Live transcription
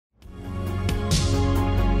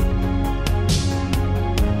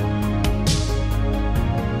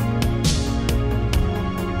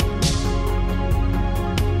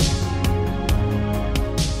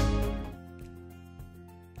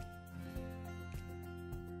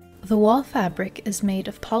The wall fabric is made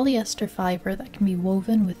of polyester fiber that can be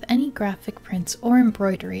woven with any graphic prints or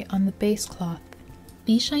embroidery on the base cloth.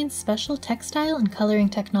 B-Shine's special textile and coloring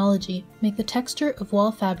technology make the texture of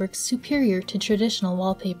wall fabrics superior to traditional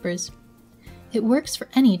wallpapers. It works for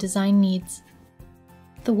any design needs.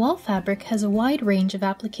 The wall fabric has a wide range of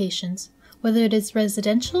applications, whether it is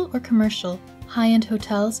residential or commercial, high-end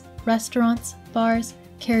hotels, restaurants, bars,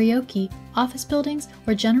 karaoke, office buildings,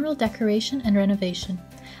 or general decoration and renovation.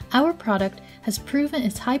 Our product has proven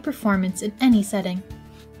its high performance in any setting.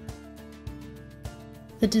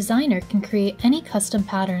 The designer can create any custom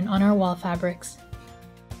pattern on our wall fabrics.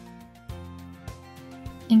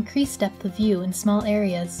 Increase depth of view in small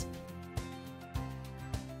areas.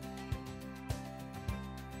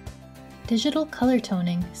 Digital color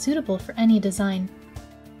toning suitable for any design.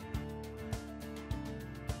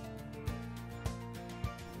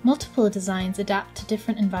 Multiple designs adapt to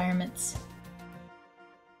different environments.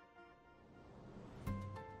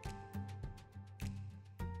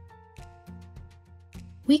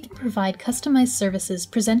 We can provide customized services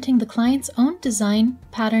presenting the client's own design,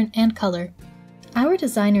 pattern, and color. Our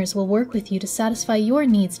designers will work with you to satisfy your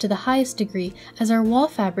needs to the highest degree, as our wall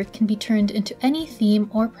fabric can be turned into any theme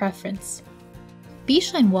or preference.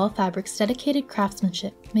 B-Shine Wall Fabric's dedicated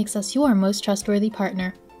craftsmanship makes us your most trustworthy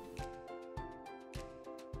partner.